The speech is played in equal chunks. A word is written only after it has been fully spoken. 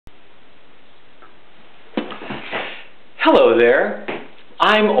Hello there,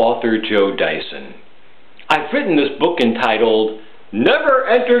 I'm author Joe Dyson. I've written this book entitled Never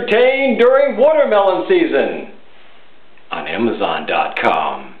Entertain During Watermelon Season on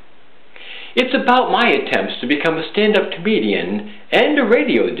Amazon.com. It's about my attempts to become a stand-up comedian and a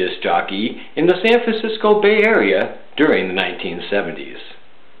radio disc jockey in the San Francisco Bay Area during the 1970s.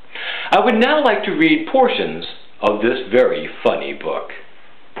 I would now like to read portions of this very funny book.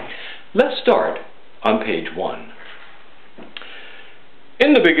 Let's start on page 1.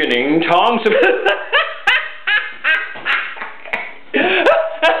 In the beginning, Tom...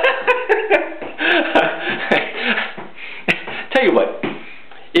 Tell you what,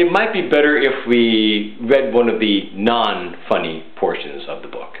 it might be better if we read one of the non-funny portions of the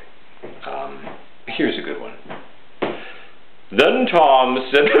book. Here's a good one. Then Tom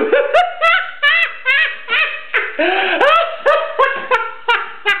said...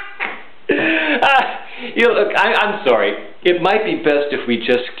 look, I'm sorry. It might be best if we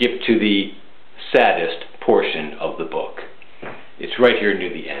just skip to the saddest portion of the book. It's right here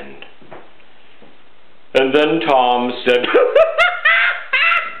near the end. And then Tom said...